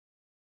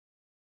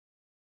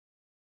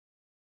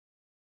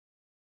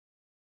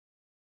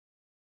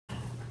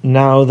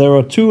Now there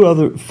are two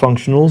other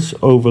functionals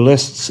over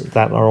lists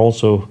that are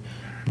also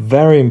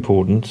very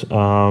important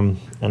and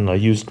are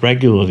used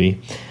regularly.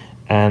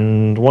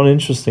 And one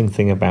interesting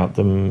thing about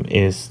them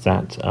is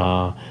that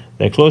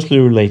they're closely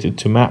related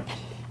to map.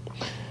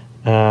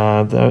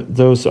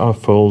 Those are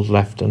fold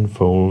left and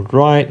fold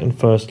right. And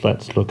first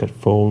let's look at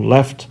fold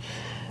left.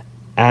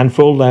 And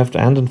fold left,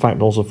 and in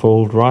fact also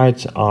fold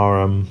right,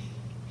 are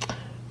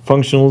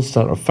functionals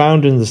that are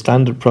found in the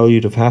standard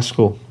prelude of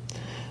Haskell.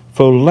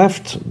 Fold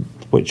left,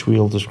 which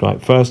we'll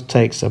describe first,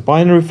 takes a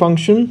binary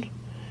function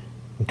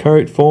in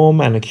current form,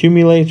 an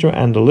accumulator,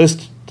 and a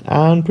list,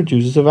 and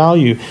produces a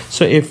value.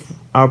 So if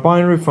our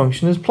binary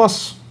function is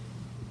plus,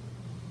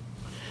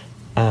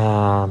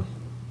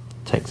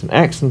 takes an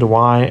x and a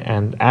y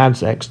and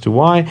adds x to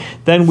y,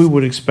 then we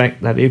would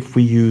expect that if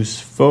we use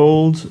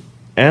fold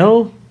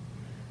L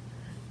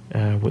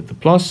with the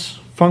plus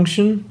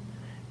function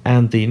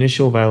and the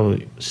initial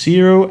value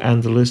 0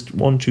 and the list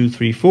 1, 2,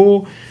 3,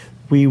 4,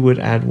 we would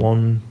add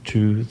 1,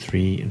 2,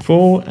 3, and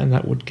 4, and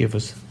that would give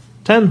us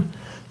 10.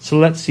 So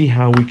let's see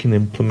how we can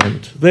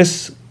implement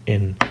this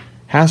in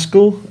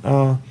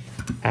Haskell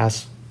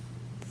as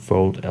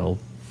fold L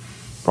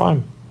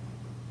prime.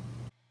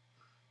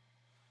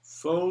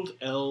 Fold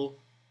L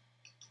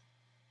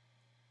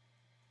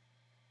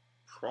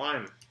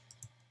prime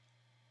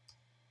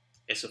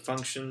is a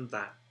function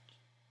that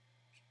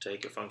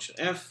take a function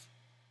f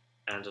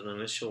and an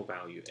initial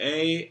value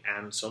a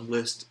and some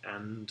list,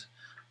 and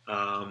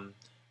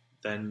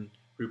then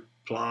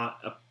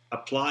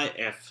apply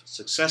f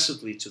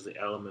successively to the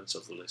elements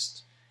of the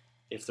list.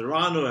 If there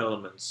are no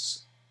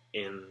elements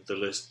in the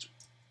list,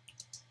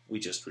 we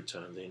just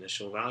return the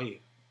initial value.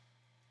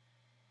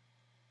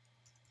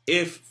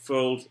 If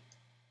fold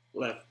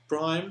left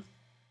prime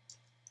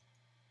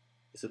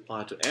is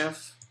applied to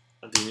f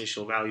and the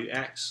initial value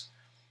x,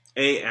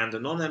 a and a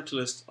non-empty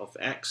list of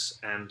x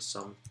and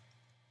some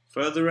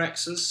further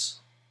x's,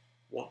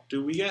 what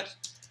do we get?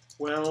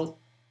 Well,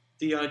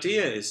 the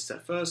idea is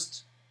that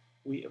first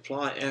we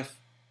apply f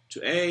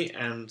to a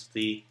and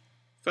the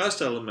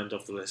first element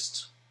of the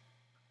list,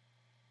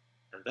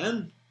 and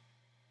then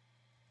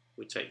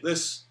we take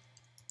this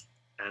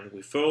and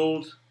we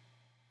fold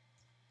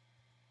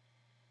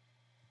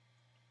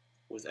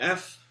with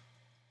f,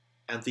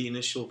 and the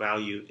initial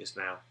value is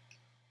now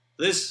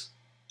this,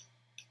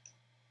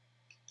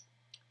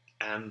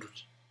 and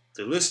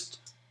the list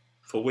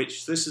for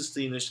which this is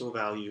the initial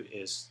value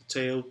is the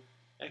tail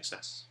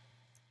xs.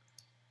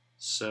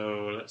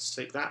 So let's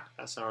take that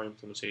as our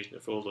implementation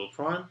of foldl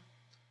prime,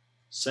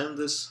 send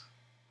this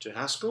to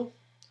Haskell.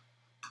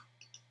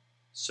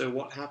 So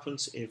what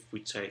happens if we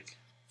take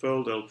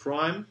foldl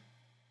prime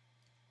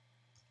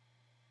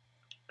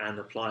and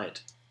apply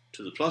it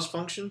to the plus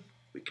function?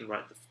 We can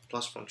write the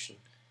plus function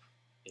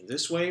in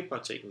this way by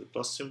taking the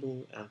plus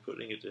symbol and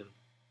putting it in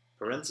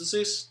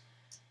parentheses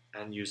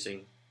and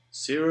using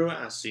 0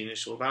 as the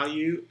initial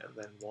value, and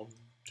then 1,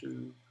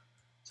 2,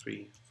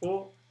 3,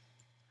 4.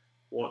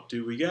 What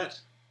do we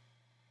get?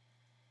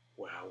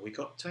 Well, we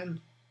got 10.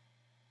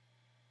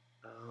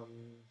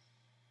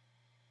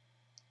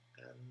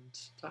 And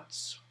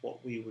that's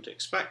what we would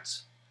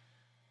expect.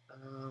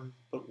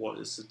 But what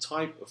is the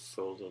type of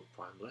foldl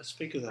prime? Let's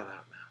figure that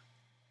out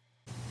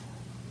now.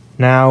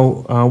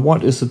 Now,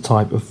 what is the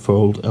type of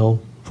fold L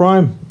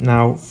prime?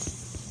 Now,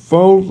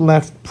 fold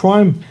left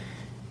prime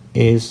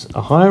is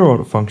a higher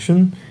order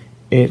function.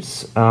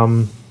 Its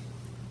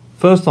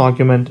first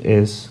argument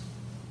is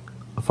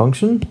a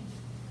function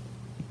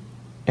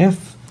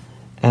f,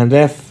 and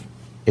f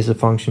is a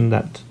function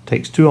that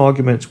takes two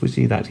arguments. We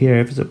see that here,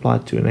 f is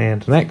applied to an a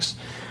and an x.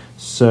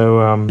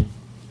 So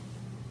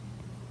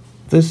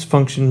this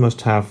function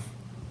must have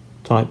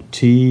type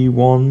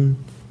t1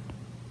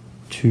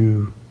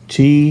 to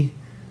t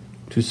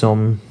to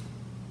some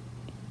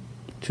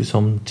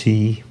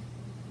t2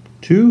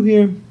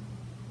 here.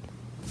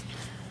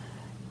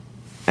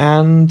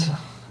 And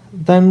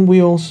then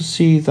we also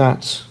see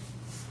that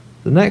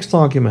the next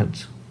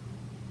argument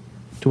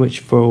to which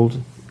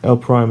fold L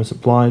prime is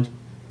applied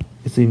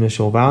is the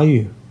initial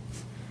value,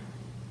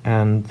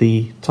 and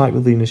the type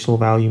of the initial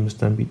value must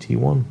then be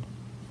t1.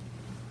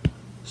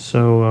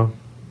 So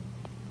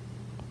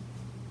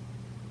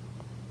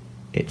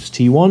it's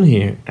t1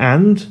 here,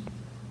 and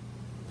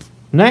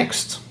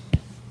next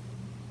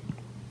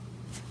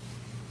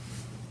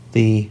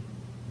the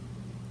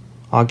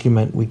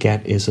argument we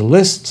get is a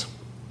list,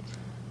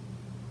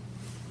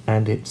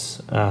 and it's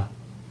a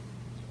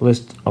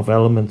list of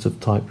elements of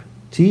type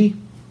t.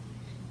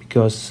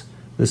 Because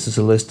this is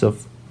a list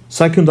of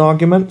second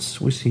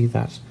arguments, we see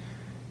that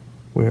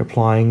we're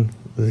applying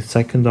the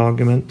second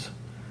argument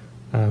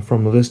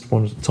from the list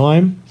one at a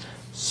time.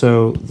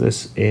 So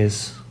this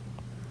is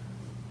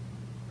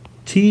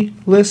t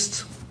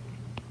list.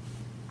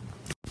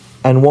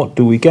 And what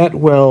do we get?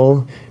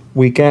 Well,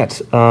 we get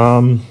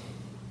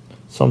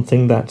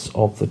something that's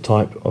of the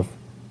type of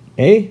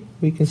A,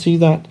 we can see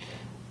that,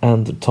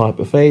 and the type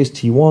of A is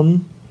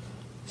t1,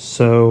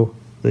 so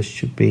this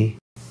should be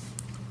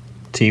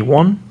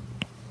t1.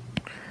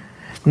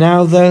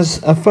 Now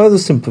there's a further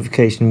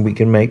simplification we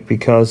can make,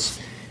 because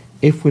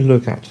if we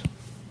look at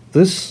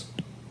this,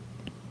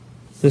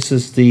 this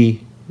is the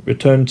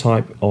return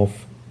type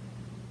of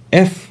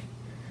f,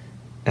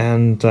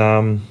 and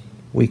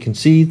we can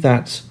see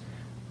that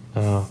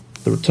the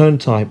return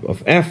type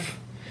of f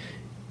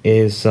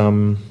is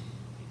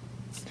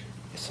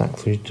it's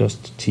actually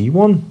just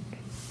t1.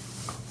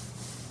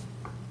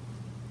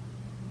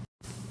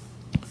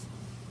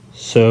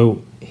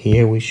 So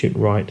here we should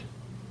write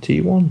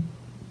t1.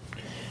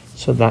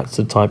 So that's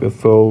the type of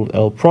fold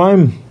L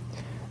prime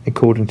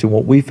according to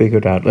what we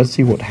figured out. Let's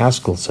see what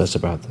Haskell says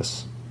about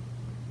this.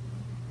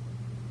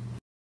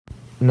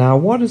 Now,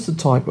 what is the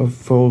type of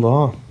fold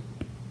R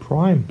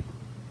prime?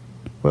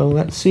 Well,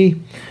 let's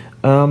see.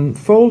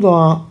 Fold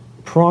R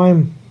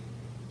prime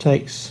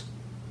takes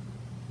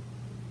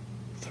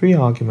 3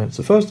 arguments.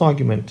 The first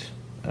argument,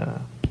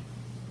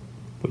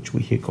 which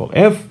we here call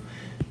f,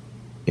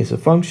 is a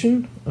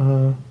function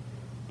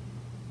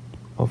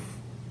of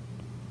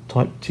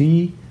type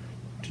t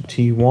to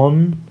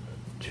t1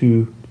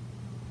 to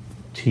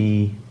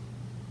t2.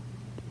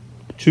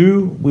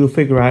 We'll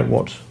figure out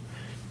what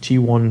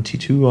t1 and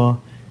t2 are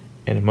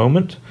in a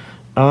moment.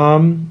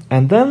 And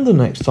then the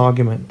next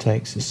argument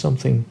takes is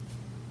something,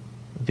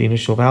 the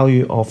initial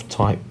value of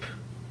type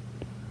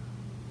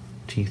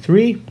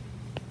t3.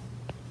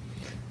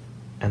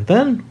 And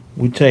then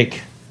we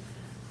take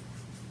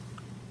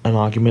an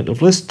argument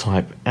of list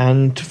type.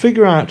 And to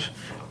figure out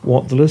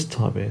what the list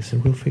type is,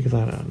 and we'll figure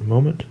that out in a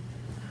moment,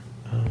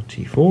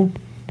 t4,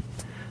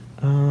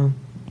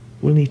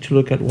 we'll need to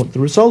look at what the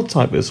result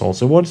type is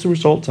also. What is the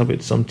result type?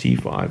 It's some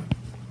t5.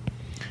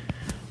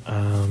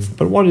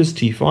 But what is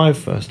t5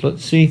 first?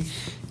 Let's see.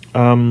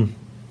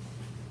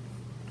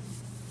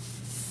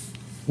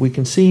 We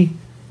can see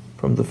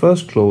from the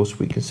first clause,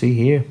 we can see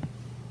here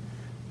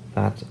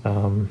that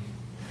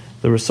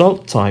the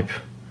result type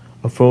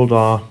of fold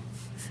R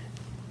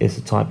is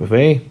the type of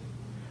A.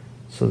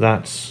 So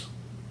that's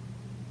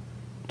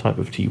type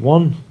of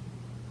t1.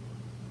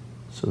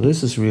 So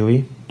this is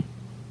really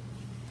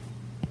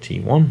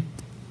t1.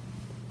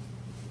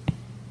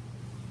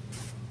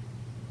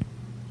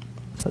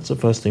 That's the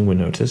first thing we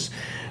notice.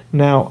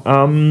 Now,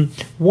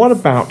 what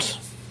about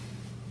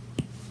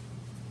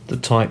the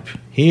type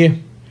here?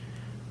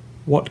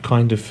 What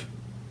kind of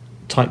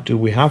type do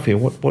we have here?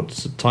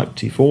 What's the type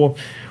t4?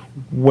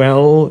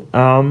 Well,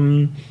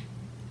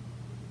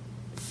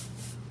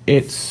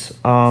 it's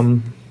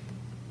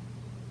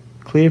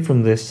clear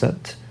from this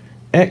that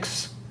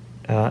x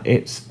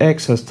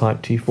has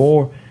type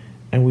t4,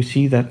 and we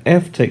see that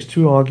f takes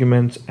 2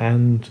 arguments,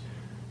 and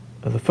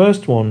the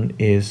first one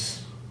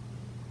is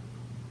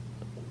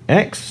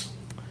x,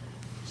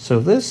 so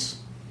this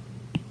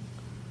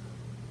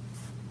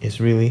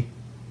is really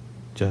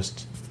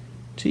just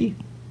t.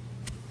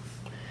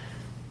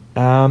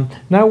 Now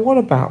what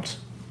about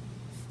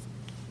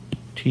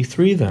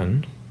t3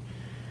 then?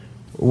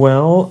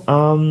 Well,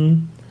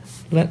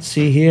 let's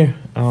see here.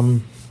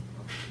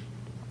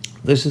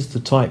 This is the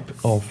type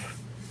of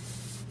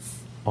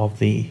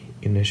the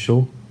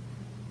initial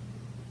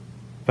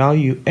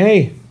value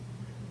A,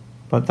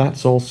 but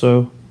that's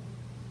also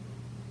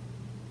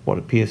what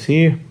appears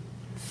here,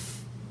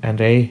 and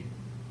A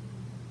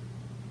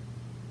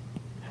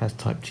has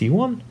type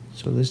t1,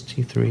 so this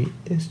t3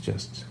 is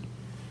just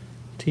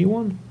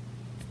t1.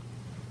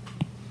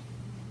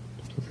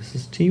 So this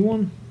is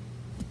t1.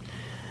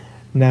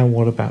 Now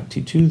what about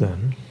t2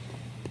 then?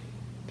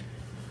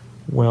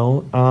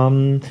 Well,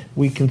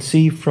 we can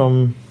see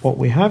from what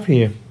we have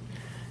here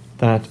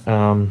that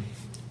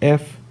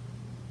f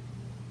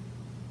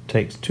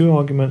takes 2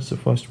 arguments. The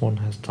first one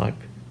has type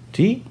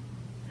t,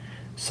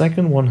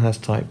 second one has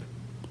type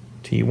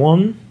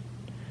t1,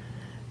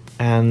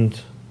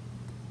 and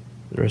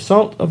the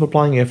result of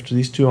applying f to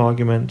these 2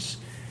 arguments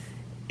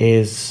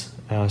is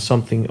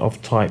something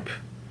of type,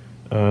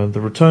 the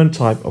return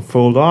type of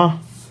fold R,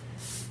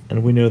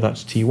 and we know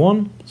that's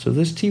t1, so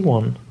this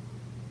t1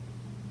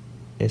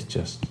 is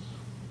just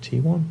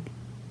t1.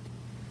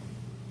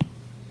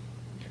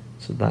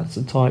 So that's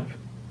the type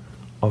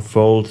of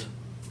fold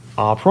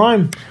R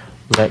prime.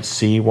 Let's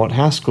see what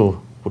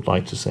Haskell would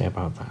like to say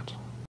about that.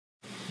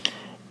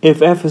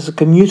 If f is a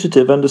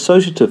commutative and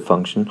associative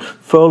function,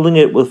 folding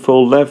it with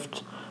fold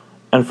left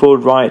and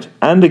fold right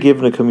and a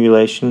given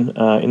accumulation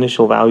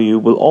initial value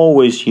will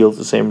always yield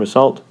the same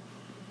result.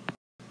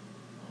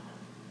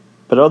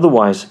 But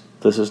otherwise,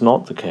 this is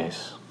not the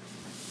case.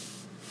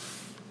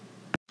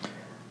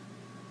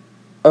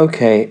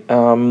 Okay,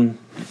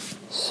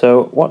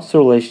 so what's the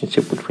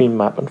relationship between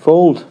map and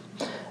fold?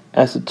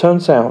 As it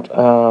turns out,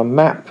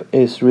 map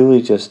is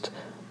really just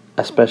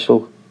a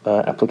special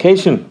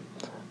application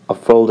of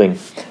folding.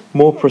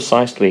 More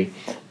precisely,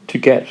 to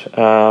get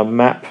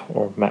map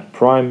or map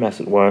prime,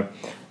 as it were,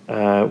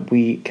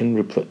 we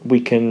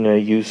can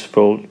use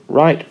fold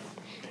right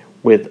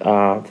with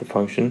the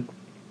function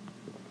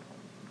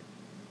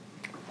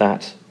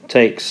that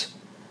takes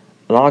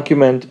an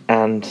argument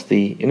and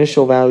the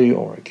initial value,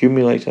 or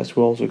accumulate as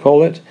we also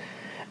call it,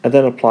 and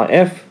then apply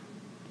f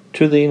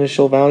to the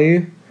initial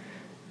value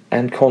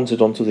and cons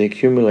it onto the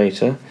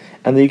accumulator,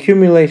 and the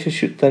accumulator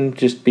should then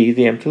just be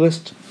the empty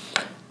list,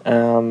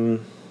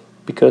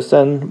 because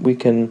then we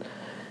can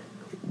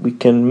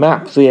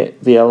map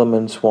the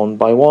elements one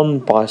by one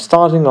by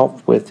starting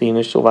off with the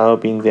initial value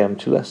being the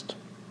empty list.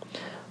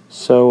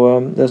 So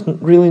there's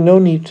really no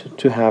need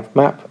to have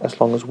map as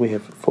long as we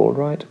have fold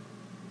right.